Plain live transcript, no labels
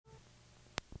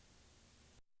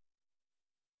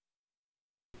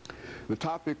The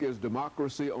topic is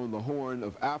Democracy on the Horn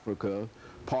of Africa,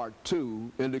 Part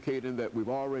 2, indicating that we've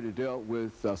already dealt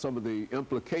with some of the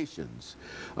implications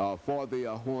for the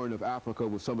Horn of Africa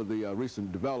with some of the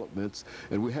recent developments.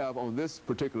 And we have on this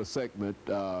particular segment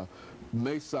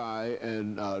Mesai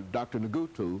and Dr.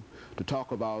 Nagatu to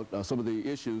talk about some of the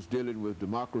issues dealing with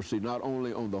democracy not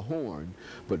only on the Horn,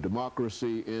 but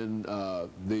democracy in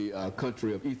the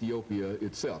country of Ethiopia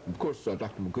itself. Of course,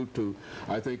 Dr. Nagatu,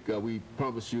 I think we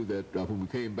promised you that when we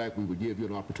came back we would give you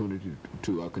an opportunity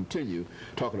to continue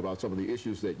talking about some of the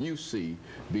issues that you see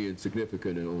being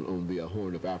significant on the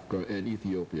Horn of Africa and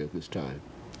Ethiopia at this time.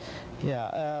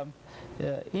 Yeah,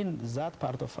 in that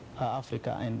part of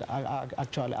Africa and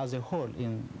actually as a whole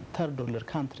in third world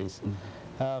countries,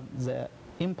 the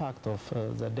impact of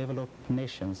the developed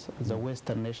nations, the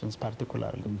Western nations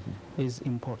particularly, is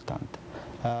important.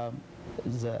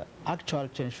 The actual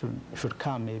change should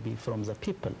come maybe from the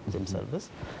people themselves,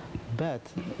 but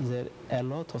a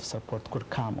lot of support could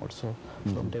come also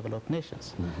from developed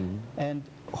nations. And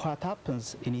what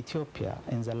happens in Ethiopia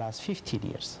in the last 15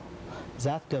 years,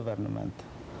 that government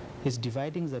is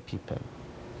dividing the people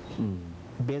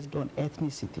based on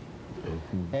ethnicity.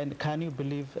 And can you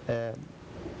believe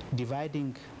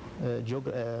dividing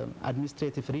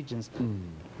administrative regions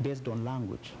based on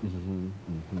language?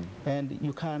 And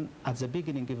you can, at the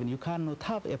beginning even, you cannot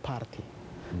have a party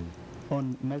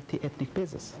on multi-ethnic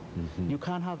basis. You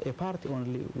can't have a party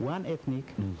only one ethnic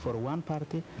for one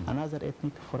party, another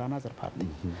ethnic for another party.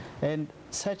 And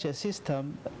such a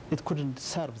system, it couldn't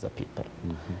serve the people.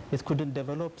 It couldn't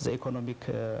develop the economic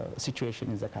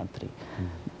situation in the country.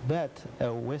 But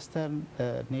Western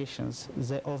nations,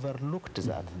 they overlooked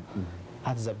that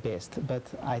at the best, but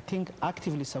I think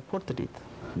actively supported it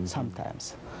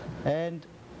sometimes. And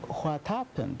what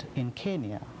happened in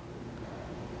Kenya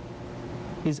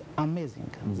is amazing.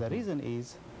 The reason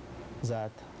is that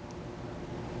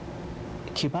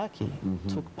Kibaki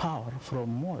took power from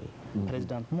Moi,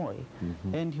 President Moi,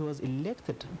 and he was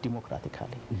elected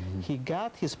democratically. He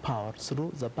got his power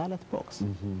through the ballot box.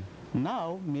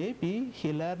 Now maybe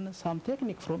he learned some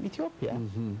technique from Ethiopia.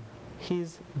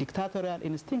 His dictatorial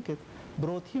instinct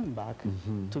brought him back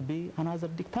to be another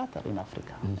dictator in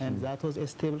Africa, and that was a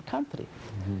stable country.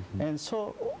 And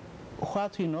so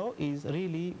what we know is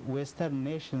really Western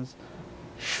nations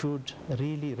should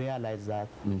really realize that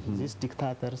these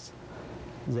dictators,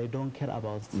 they don't care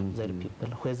about their people,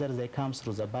 whether they come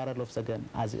through the barrel of the gun,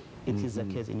 as it is the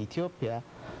case in Ethiopia,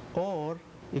 or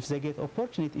if they get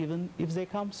opportunity, even if they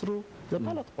come through the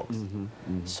ballot box.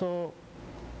 So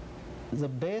the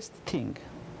best thing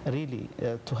really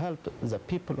to help the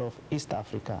people of East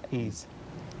Africa is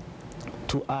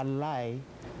to ally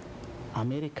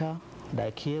America,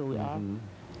 like here we are,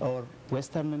 or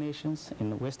Western nations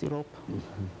in West Europe,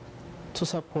 to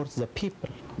support the people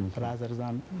rather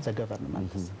than the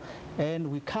governments.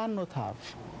 And we cannot have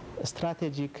a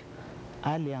strategic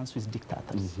alliance with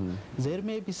dictators. There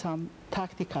may be some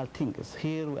tactical things.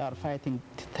 Here we are fighting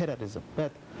terrorism,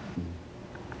 but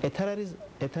a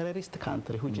terrorist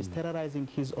country which is terrorizing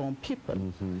his own people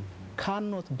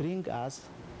cannot bring us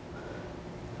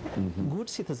good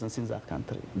citizens in that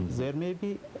country. There may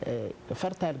be a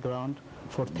fertile ground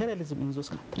for terrorism in those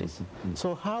countries.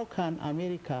 So how can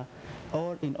America,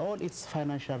 in all its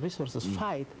financial resources,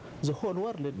 fight the whole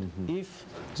world if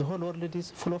the whole world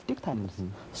is full of dictators?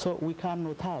 So we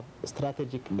cannot have a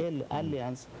strategic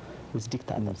alliance with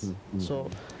dictators. So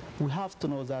we have to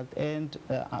know that, and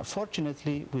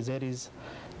fortunately there is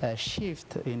a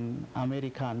shift in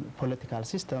American political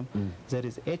system. There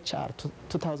is HR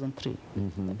 2003.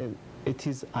 It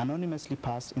is anonymously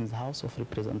passed in the House of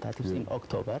Representatives in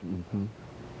October,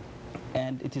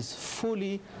 and it is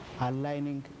fully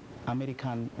aligning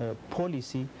American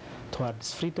policy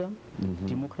towards freedom,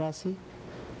 democracy,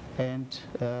 and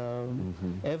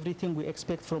everything we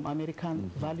expect from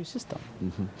American value system.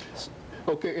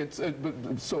 Okay,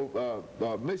 so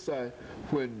Mesai,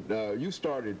 when you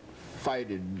started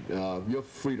fighting your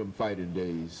freedom fighting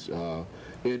days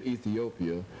in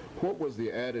Ethiopia, what was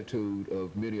the attitude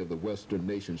of many of the Western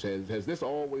nations? Has this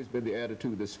always been the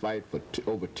attitude, this fight for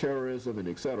over terrorism and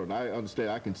et cetera? And I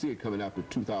understand, I can see it coming after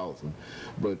 2000,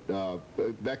 but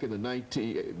back in the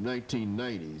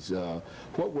 1990s,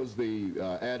 what was the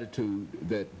attitude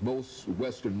that most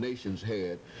Western nations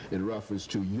had in reference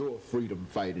to your freedom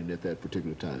fighting at that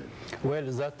particular time? Well,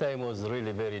 that time was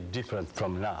really very different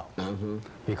from now,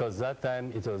 because that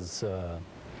time it was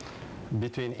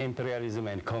between imperialism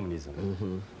and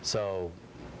communism. So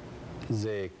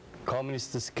the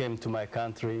communists came to my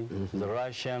country, the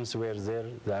Russians were there,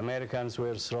 the Americans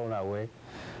were thrown away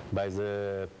by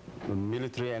the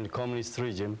military and communist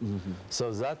regime.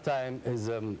 So that time is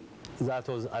that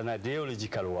was an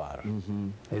ideological war.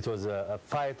 It was a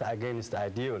fight against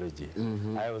ideology.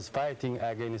 I was fighting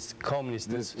against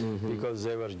communists because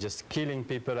they were just killing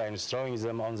people and throwing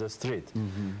them on the street.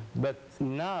 But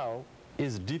now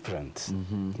is different.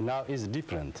 Now is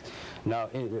different. Now,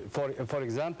 for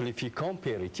example, if you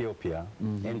compare Ethiopia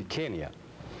and Kenya,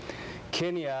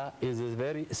 Kenya is a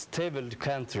very stable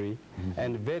country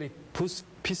and very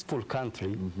peaceful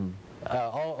country.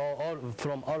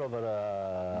 From all over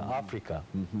Africa.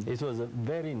 It was a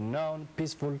very known,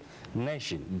 peaceful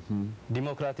nation,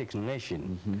 democratic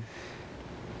nation.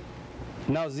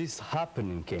 Now this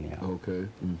happened in Kenya. Okay.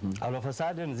 All of a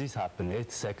sudden this happened.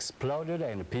 It's exploded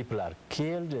and people are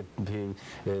killed.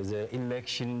 The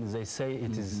election, they say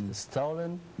it is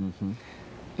stolen.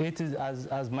 It is,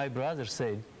 as my brother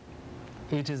said,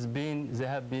 it has been, they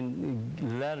have been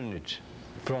learned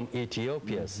from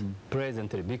Ethiopia's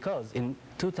presently, because in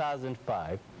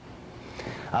 2005,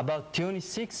 about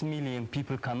 26 million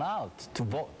people come out to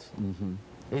vote.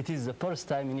 It is the first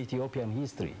time in Ethiopian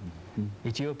history.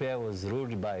 Ethiopia was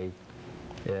ruled by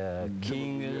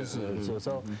kings,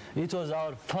 so it was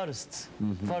our first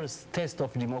test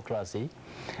of democracy,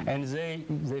 and they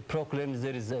proclaimed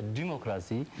there is a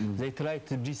democracy. They tried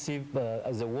to deceive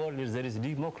the world there is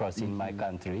democracy in my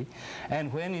country,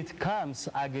 and when it comes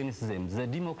against them, the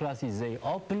democracy they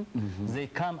open, they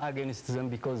come against them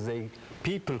because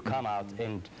people come out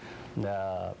and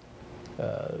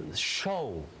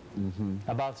show.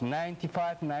 About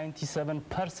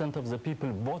 95–97% of the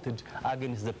people voted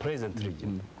against the present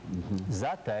regime.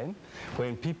 That time,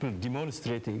 when people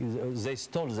demonstrated, they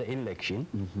stole the election.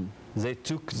 They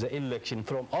took the election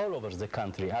from all over the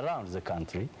country, around the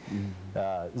country.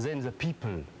 Then the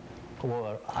people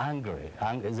were angry.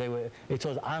 It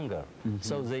was anger.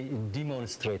 So they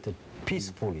demonstrated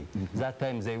peacefully. That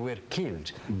time they were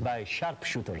killed by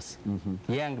sharpshooters,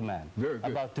 young men,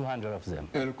 about 200 of them.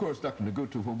 And of course, Dr.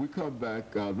 Nagatu, when we come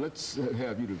back, let's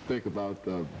have you to think about,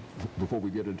 before we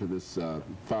get into this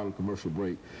final commercial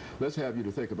break, let's have you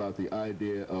to think about the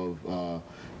idea of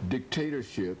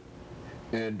dictatorship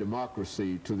and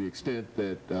democracy, to the extent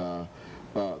that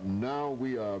now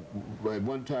we are, at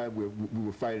one time we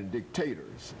were fighting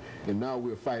dictators, and now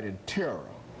we're fighting terror.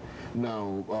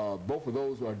 Now, both of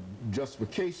those are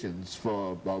justifications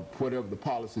for whatever the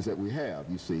policies that we have,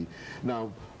 you see.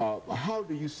 Now, how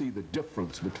do you see the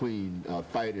difference between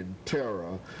fighting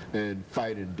terror and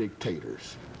fighting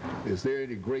dictators? Is there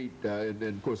any great, and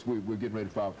of course we're getting ready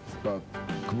for our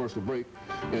commercial break,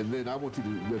 and then I want you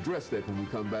to address that when we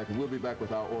come back, and we'll be back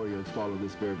with our audience following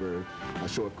this very, very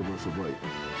short commercial break.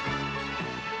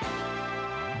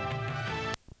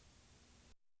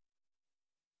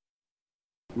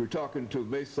 We're talking to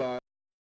Mesa